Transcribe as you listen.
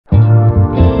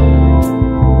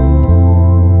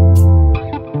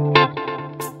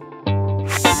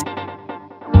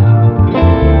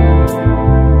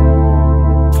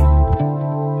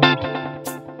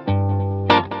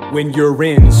when you're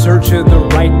in search of the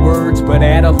right words, but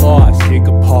at a loss, take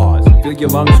a pause, fill your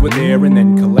lungs with air and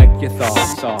then collect your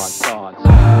thoughts.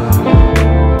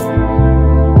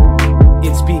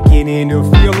 It's beginning to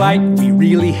feel like we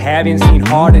really haven't seen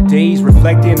harder days,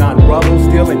 reflecting on rubble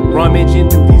still and rummaging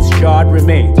through these charred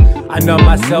remains. I numb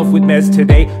myself with meds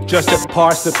today, just to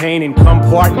parse the pain and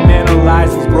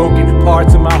compartmentalize these broken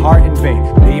parts of my heart and vein.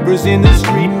 Neighbors in the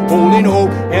street holding hope,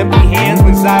 empty hands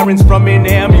when sirens from an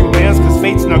ambulance, cause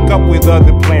fate snuck up with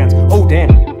other plans. Oh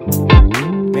damn,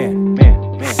 man.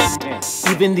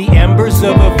 Even the embers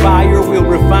of a fire will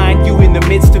refine you in the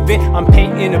midst of it. I'm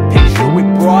painting a picture with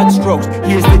broad strokes,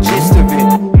 here's the gist of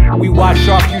it. We watch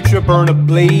our future burn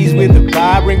ablaze with a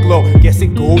vibrant glow. Guess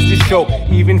it goes to show,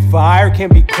 even fire can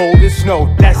be cold as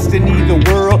snow. Destiny, the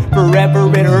world, forever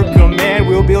at her command.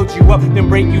 We'll build you up, then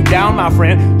break you down, my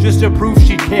friend, just to prove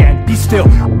she can. Be still,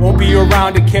 won't be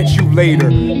around to catch you later.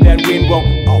 That wind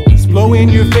won't always blow in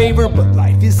your favor, but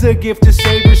life is a gift to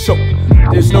savor, so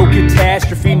there's no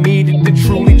catastrophe needed to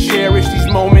truly cherish these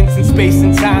moments in space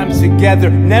and time together.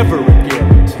 Never again.